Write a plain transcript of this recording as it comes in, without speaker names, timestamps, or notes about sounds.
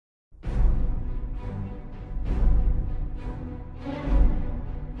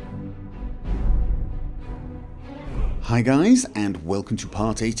Hi guys, and welcome to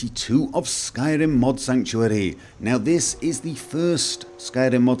part 82 of Skyrim Mod Sanctuary. Now this is the first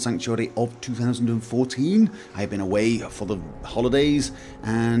Skyrim Mod Sanctuary of 2014. I've been away for the holidays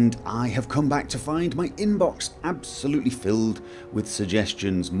and I have come back to find my inbox absolutely filled with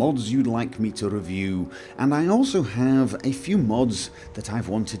suggestions, mods you'd like me to review, and I also have a few mods that I've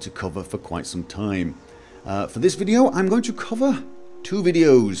wanted to cover for quite some time. For this video I'm going to cover two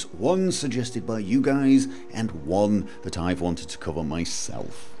videos, one suggested by you guys and one that I've wanted to cover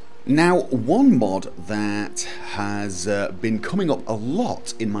myself. Now, one mod that has been coming up a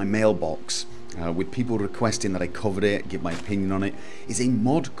lot in my mailbox with people requesting that I cover it, give my opinion on it, is a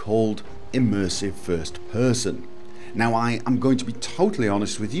mod called Immersive First Person. Now, I am going to be totally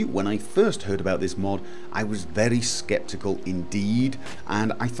honest with you, when I first heard about this mod, I was very skeptical indeed,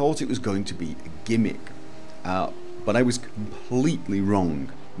 and I thought it was going to be a gimmick. But I was completely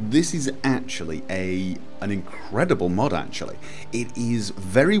wrong. This is actually an incredible mod actually. It is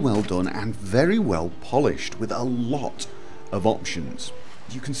very well done and very well polished with a lot of options.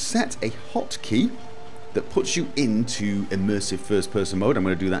 You can set a hotkey that puts you into immersive first person mode. I'm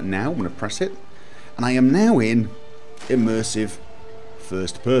going to do that now. I'm going to press it. And I am now in immersive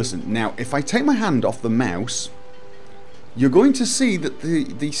first person. Now if I take my hand off the mouse, you're going to see that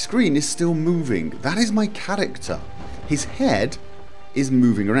the screen is still moving. That is my character. His head is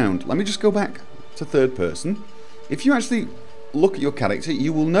moving around. Let me just go back to third person. If you actually look at your character,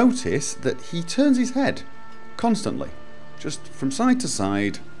 you will notice that he turns his head constantly. Just from side to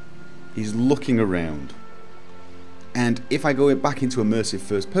side, he's looking around. And if I go back into immersive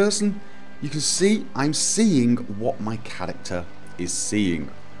first person, you can see I'm seeing what my character is seeing,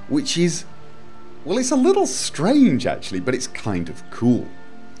 which is, well, it's a little strange actually, but it's kind of cool.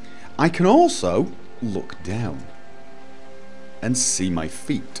 I can also look down and see my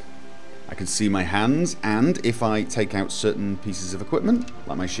feet. I can see my hands, and if I take out certain pieces of equipment,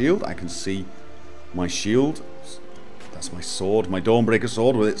 like my shield, I can see my shield. That's my sword, my Dawnbreaker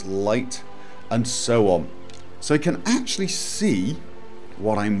sword with its light, and so on. So I can actually see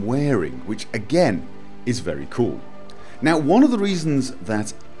what I'm wearing, which again is very cool. Now, one of the reasons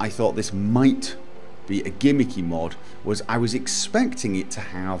that I thought this might be a gimmicky mod was I was expecting it to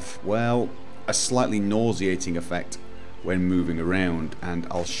have, well, a slightly nauseating effect when moving around, and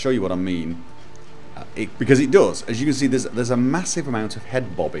I'll show you what I mean, because it does. As you can see, there's a massive amount of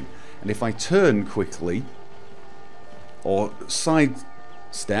head bobbing, and if I turn quickly or side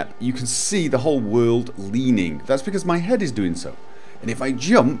step, you can see the whole world leaning. That's because my head is doing so. And if I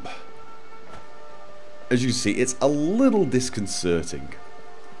jump, as you can see, it's a little disconcerting,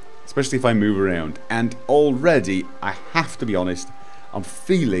 especially if I move around. And already, I have to be honest, I'm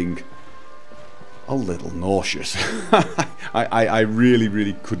feeling a little nauseous. I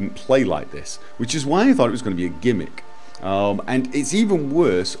really couldn't play like this, which is why I thought it was going to be a gimmick. And it's even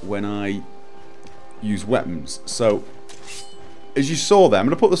worse when I use weapons. So, as you saw there, I'm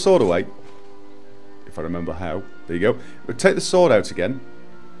going to put the sword away, if I remember how. There you go. We'll take the sword out again.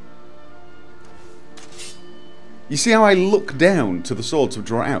 You see how I look down to the sword to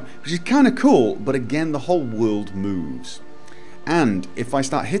draw it out, which is kind of cool, but again, the whole world moves. And if I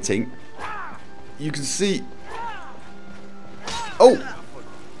start hitting, you can see... Oh!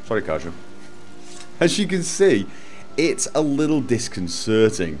 Sorry, Kaja. As you can see, it's a little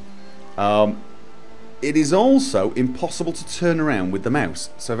disconcerting. It is also impossible to turn around with the mouse.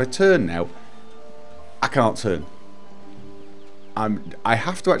 So if I turn now, I can't turn. I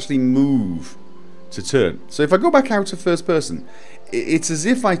have to actually move to turn. So if I go back out to first person, it's as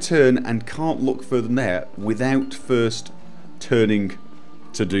if I turn and can't look further than there without first turning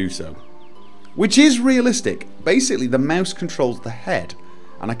to do so. Which is realistic. Basically, the mouse controls the head,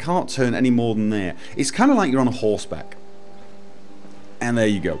 and I can't turn any more than there. It's kind of like you're on a horseback. And there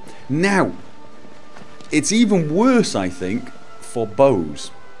you go. Now, it's even worse, I think, for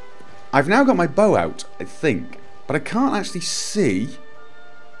bows. I've now got my bow out, I think, but I can't actually see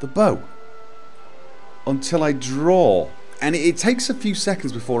the bow until I draw. And it takes a few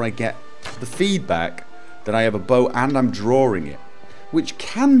seconds before I get the feedback that I have a bow and I'm drawing it, which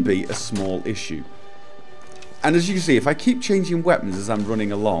can be a small issue. And as you can see, if I keep changing weapons as I'm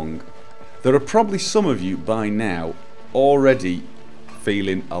running along, there are probably some of you by now already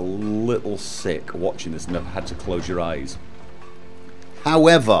feeling a little sick watching this and have had to close your eyes.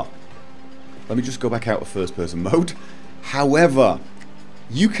 However, let me just go back out of first person mode. However,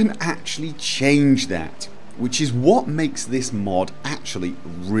 you can actually change that, which is what makes this mod actually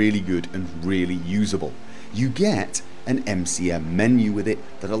really good and really usable. You get an MCM menu with it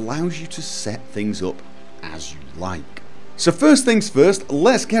that allows you to set things up as you like. So first things first,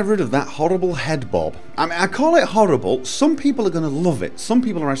 let's get rid of that horrible head bob. I mean, I call it horrible. Some people are going to love it. Some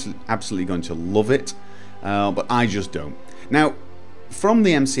people are actually absolutely going to love it, but I just don't. Now, from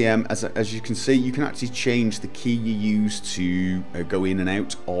the MCM, as you can see, you can actually change the key you use to go in and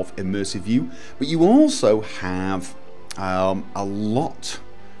out of Immersive View, but you also have a lot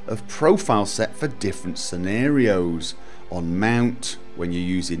of profile set for different scenarios. On mount, when you're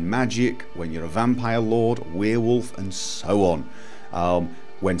using magic, when you're a vampire lord, werewolf, and so on.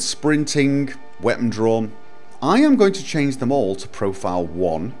 When sprinting, weapon drawn. I am going to change them all to profile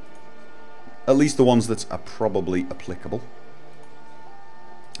 1. At least the ones that are probably applicable.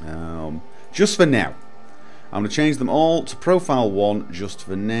 Just for now. I'm going to change them all to profile 1 just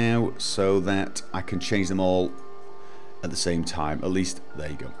for now, so that I can change them all at the same time. At least, there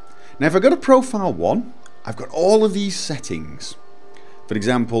you go. Now if I go to profile 1, I've got all of these settings. For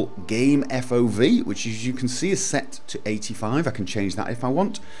example, game FOV, which as you can see is set to 85. I can change that if I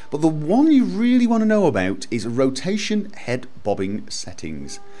want. But the one you really want to know about is rotation head bobbing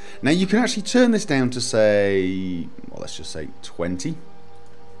settings. Now you can actually turn this down to say, well, let's just say 20.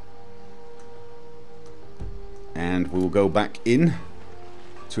 And we will go back in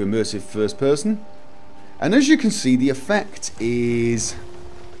to immersive first person. And as you can see, the effect is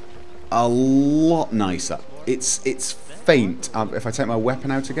a lot nicer. It's faint. If I take my weapon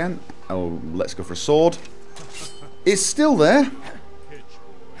out again, oh, let's go for a sword. It's still there.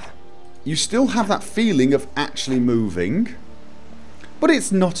 You still have that feeling of actually moving, but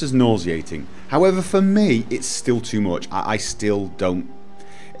it's not as nauseating. However, for me, it's still too much. I still don't.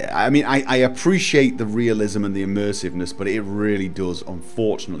 I mean, I appreciate the realism and the immersiveness, but it really does,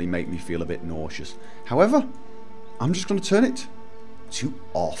 unfortunately, make me feel a bit nauseous. However, I'm just going to turn it to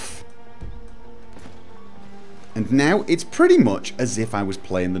off. And now it's pretty much as if I was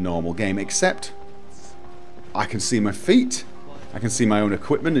playing the normal game, except I can see my feet, I can see my own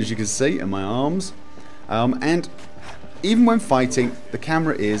equipment, as you can see, and my arms. And even when fighting, the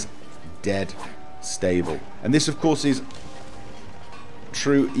camera is dead stable. And this, of course, is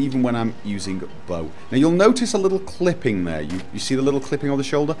true even when I'm using bow. Now you'll notice a little clipping there. You see the little clipping on the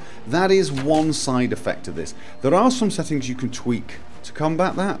shoulder? That is one side effect of this. There are some settings you can tweak to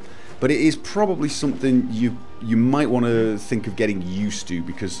combat that, but it is probably something you might want to think of getting used to,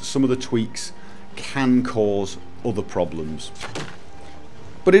 because some of the tweaks can cause other problems.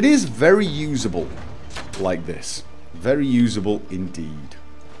 But it is very usable like this. Very usable indeed.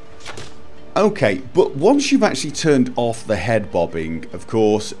 Okay, but once you've actually turned off the head bobbing, of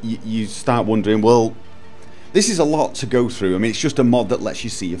course, you start wondering, well, this is a lot to go through. I mean, it's just a mod that lets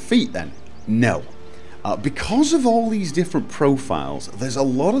you see your feet then. No. Because of all these different profiles, there's a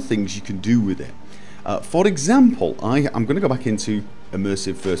lot of things you can do with it. For example, I'm going to go back into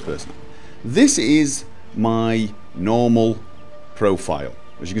immersive first person. This is my normal profile.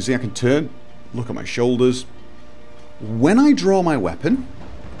 As you can see, I can turn, look at my shoulders. When I draw my weapon,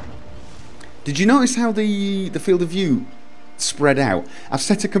 did you notice how the field of view spread out? I've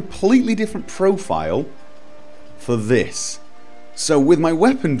set a completely different profile for this. So with my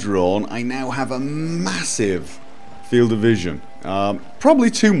weapon drawn, I now have a massive field of vision. Probably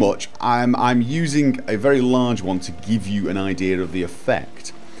too much. I'm using a very large one to give you an idea of the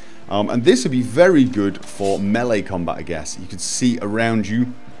effect. And this would be very good for melee combat, I guess. You can see around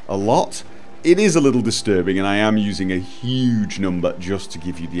you a lot. It is a little disturbing, and I am using a huge number just to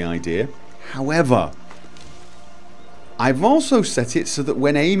give you the idea. However, I've also set it so that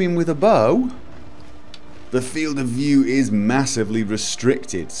when aiming with a bow, the field of view is massively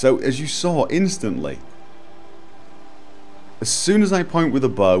restricted. So as you saw instantly, as soon as I point with a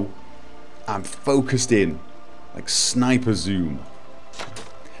bow, I'm focused in, like sniper zoom.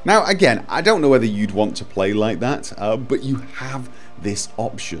 Now again, I don't know whether you'd want to play like that, but you have this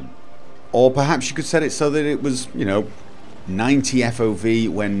option. Or perhaps you could set it so that it was, you know, 90 FOV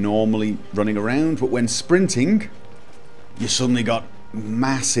when normally running around, but when sprinting, you suddenly got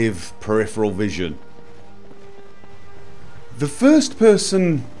massive peripheral vision. The first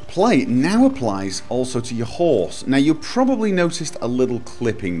person play now applies also to your horse. Now you probably noticed a little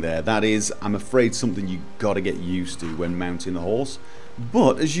clipping there. That is, I'm afraid, something you got to get used to when mounting the horse.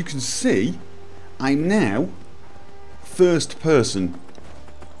 But as you can see, I'm now first person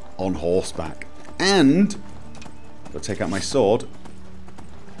on horseback. And if I take out my sword,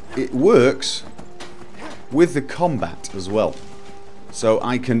 it works with the combat as well. So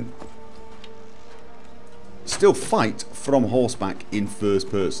I can still fight from horseback in first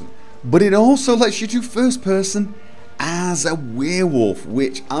person. But it also lets you do first person as a werewolf,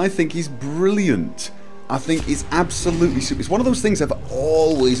 which I think is brilliant. I think it's absolutely super. It's one of those things I've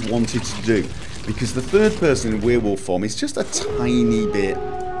always wanted to do. because the third person in werewolf form is just a tiny bit...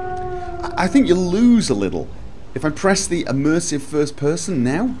 I think you lose a little. If I press the immersive first person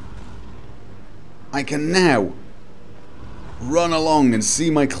now, I can now run along and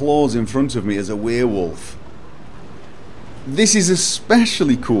see my claws in front of me as a werewolf. This is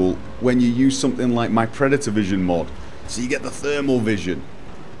especially cool when you use something like my Predator Vision mod, so you get the thermal vision.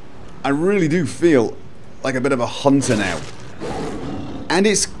 I really do feel like a bit of a hunter now. And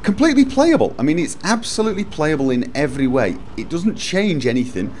it's completely playable. I mean, it's absolutely playable in every way. It doesn't change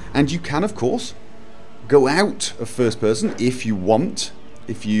anything, and you can, of course, go out of first person if you want.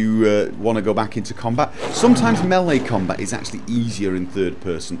 If you want to go back into combat. Sometimes melee combat is actually easier in third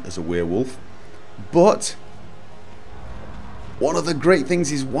person as a werewolf. But one of the great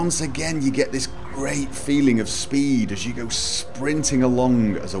things is, once again, you get this great feeling of speed as you go sprinting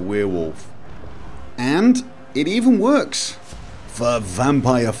along as a werewolf. And it even works for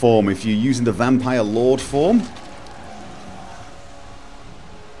vampire form. If you're using the vampire lord form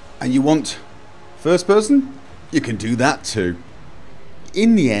and you want first person, you can do that too.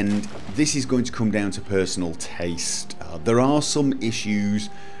 In the end, this is going to come down to personal taste. There are some issues,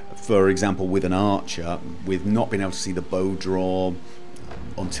 for example with an archer, with not being able to see the bow draw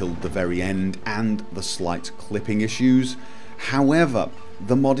until the very end, and the slight clipping issues. However,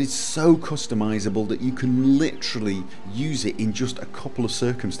 the mod is so customizable that you can literally use it in just a couple of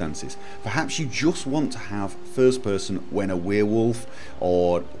circumstances. Perhaps you just want to have first person when a werewolf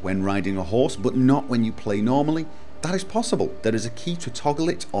or when riding a horse, but not when you play normally. That is possible. There is a key to toggle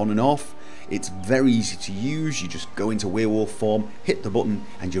it on and off. It's very easy to use. You just go into werewolf form, hit the button,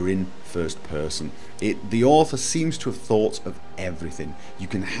 and you're in first person. The author seems to have thought of everything. You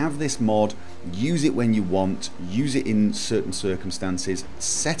can have this mod, use it when you want, use it in certain circumstances,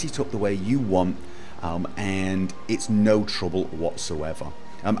 set it up the way you want, and it's no trouble whatsoever.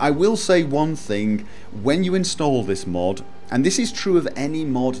 I will say one thing: when you install this mod, and this is true of any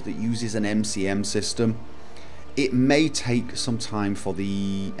mod that uses an MCM system, it may take some time for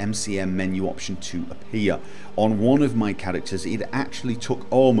the MCM menu option to appear. On one of my characters, it actually took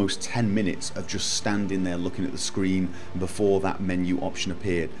almost 10 minutes of just standing there looking at the screen before that menu option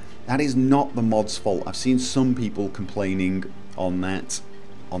appeared. That is not the mod's fault. I've seen some people complaining on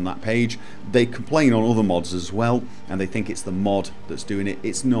that page. They complain on other mods as well, and they think it's the mod that's doing it.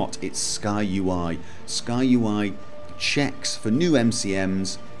 It's not. It's Sky UI. Sky UI checks for new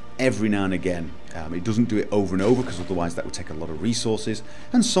MCMs every now and again. It doesn't do it over and over, because otherwise that would take a lot of resources,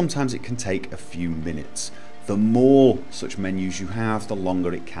 and sometimes it can take a few minutes. The more such menus you have, the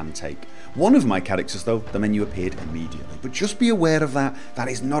longer it can take. One of my characters, though, the menu appeared immediately, but just be aware of that. That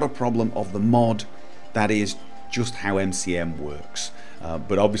is not a problem of the mod. That is just how MCM works.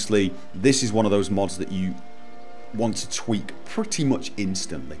 But obviously this is one of those mods that you want to tweak pretty much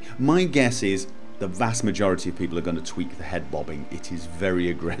instantly. My guess is the vast majority of people are going to tweak the head bobbing. It is very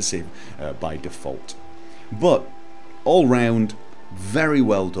aggressive by default. But all round, very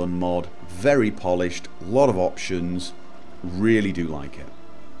well done mod, very polished, a lot of options, really do like it.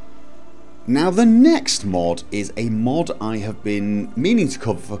 Now the next mod is a mod I have been meaning to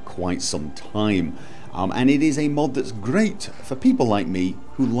cover for quite some time, and it is a mod that's great for people like me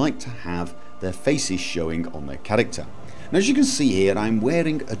who like to have their faces showing on their character. Now, as you can see here, I'm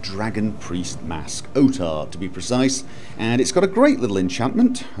wearing a Dragon Priest mask, Otar to be precise, and it's got a great little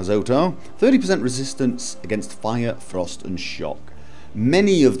enchantment as Otar, 30% resistance against fire, frost and shock.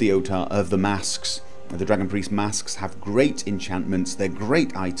 Many of the masks, the Dragon Priest masks, have great enchantments, they're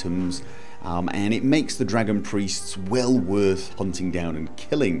great items, and it makes the Dragon Priests well worth hunting down and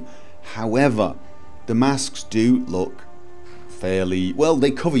killing. However, the masks do look fairly, well, they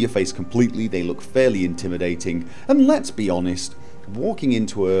cover your face completely, they look fairly intimidating, and let's be honest, walking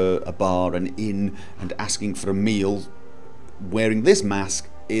into a bar and inn and asking for a meal wearing this mask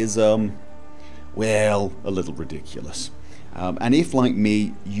is, well, a little ridiculous. And if, like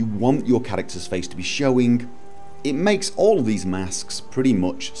me, you want your character's face to be showing, it makes all of these masks pretty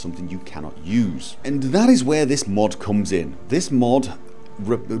much something you cannot use. And that is where this mod comes in. This mod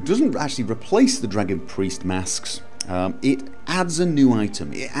doesn't actually replace the Dragon Priest masks. It adds a new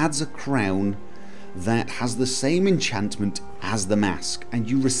item. It adds a crown that has the same enchantment as the mask, and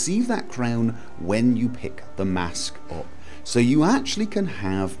you receive that crown when you pick the mask up. So you actually can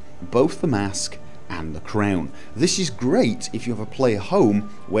have both the mask and the crown. This is great if you have a play home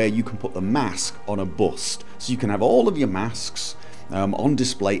where you can put the mask on a bust, so you can have all of your masks on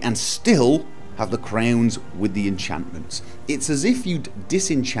display and still have the crowns with the enchantments. It's as if you'd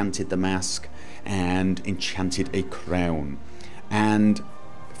disenchanted the mask and enchanted a crown. And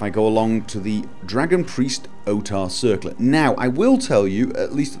if I go along to the Dragon Priest Otar Circlet, now I will tell you,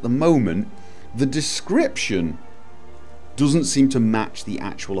 at least at the moment, the description doesn't seem to match the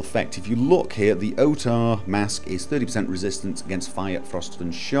actual effect. If you look here, the Otar mask is 30% resistance against fire, frost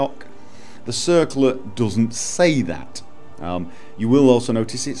and shock. The Circlet doesn't say that. You will also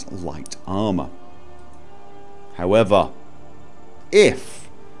notice it's light armor. However, if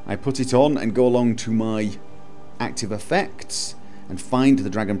I put it on and go along to my active effects and find the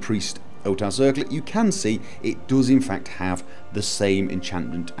Dragon Priest Otar Circlet, you can see it does in fact have the same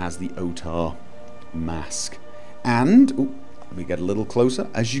enchantment as the Otar mask. And, let me get a little closer,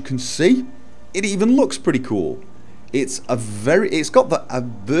 as you can see, it even looks pretty cool. It's got a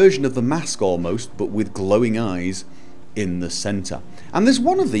version of the mask almost, but with glowing eyes in the center. And there's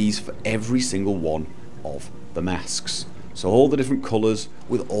one of these for every single one of the masks. So all the different colors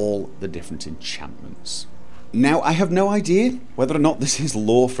with all the different enchantments. Now, I have no idea whether or not this is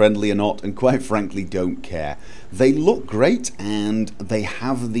lore friendly or not, and quite frankly don't care. They look great and they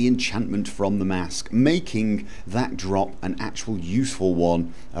have the enchantment from the mask, making that drop an actual useful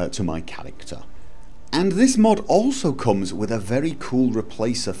one to my character. And this mod also comes with a very cool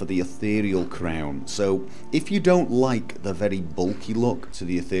replacer for the ethereal crown. So if you don't like the very bulky look to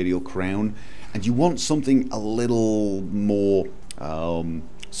the ethereal crown and you want something a little more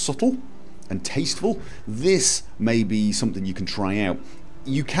subtle and tasteful, this may be something you can try out.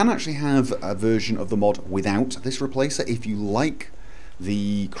 You can actually have a version of the mod without this replacer if you like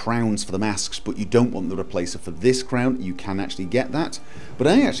the crowns for the masks, but you don't want the replacer for this crown. You can actually get that, but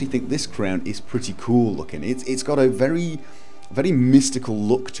I actually think this crown is pretty cool looking. It's got a very mystical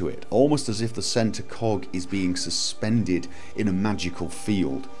look to it, almost as if the center cog is being suspended in a magical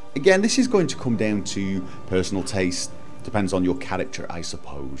field. Again, this is going to come down to personal taste, depends on your character, I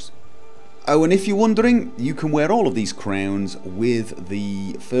suppose. Oh, and if you're wondering, you can wear all of these crowns with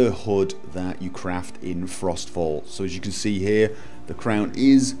the fur hood that you craft in Frostfall. So as you can see here, the crown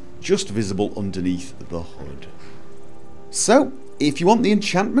is just visible underneath the hood. So, if you want the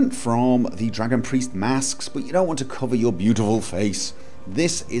enchantment from the Dragon Priest masks, but you don't want to cover your beautiful face,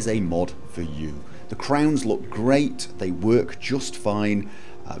 this is a mod for you. The crowns look great, they work just fine.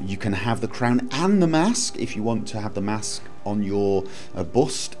 You can have the crown and the mask if you want to have the mask on your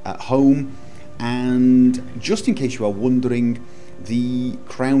bust at home. And just in case you are wondering, the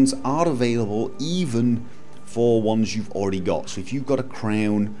crowns are available even for ones you've already got. So if you've got a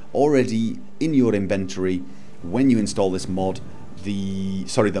crown already in your inventory, when you install this mod, the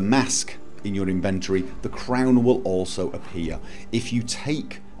mask in your inventory, the crown will also appear. If you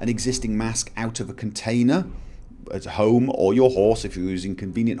take an existing mask out of a container at home, or your horse if you're using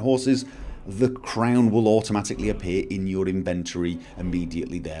convenient horses, the crown will automatically appear in your inventory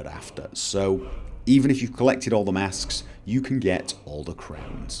immediately thereafter. So even if you've collected all the masks, you can get all the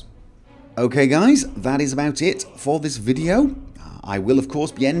crowns. Okay guys, that is about it for this video. I will of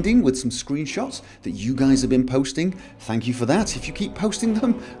course be ending with some screenshots that you guys have been posting. Thank you for that. If you keep posting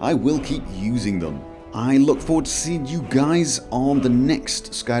them, I will keep using them. I look forward to seeing you guys on the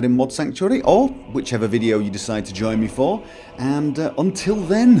next Skyrim Mod Sanctuary, or whichever video you decide to join me for. And until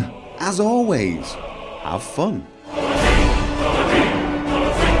then, as always, have fun.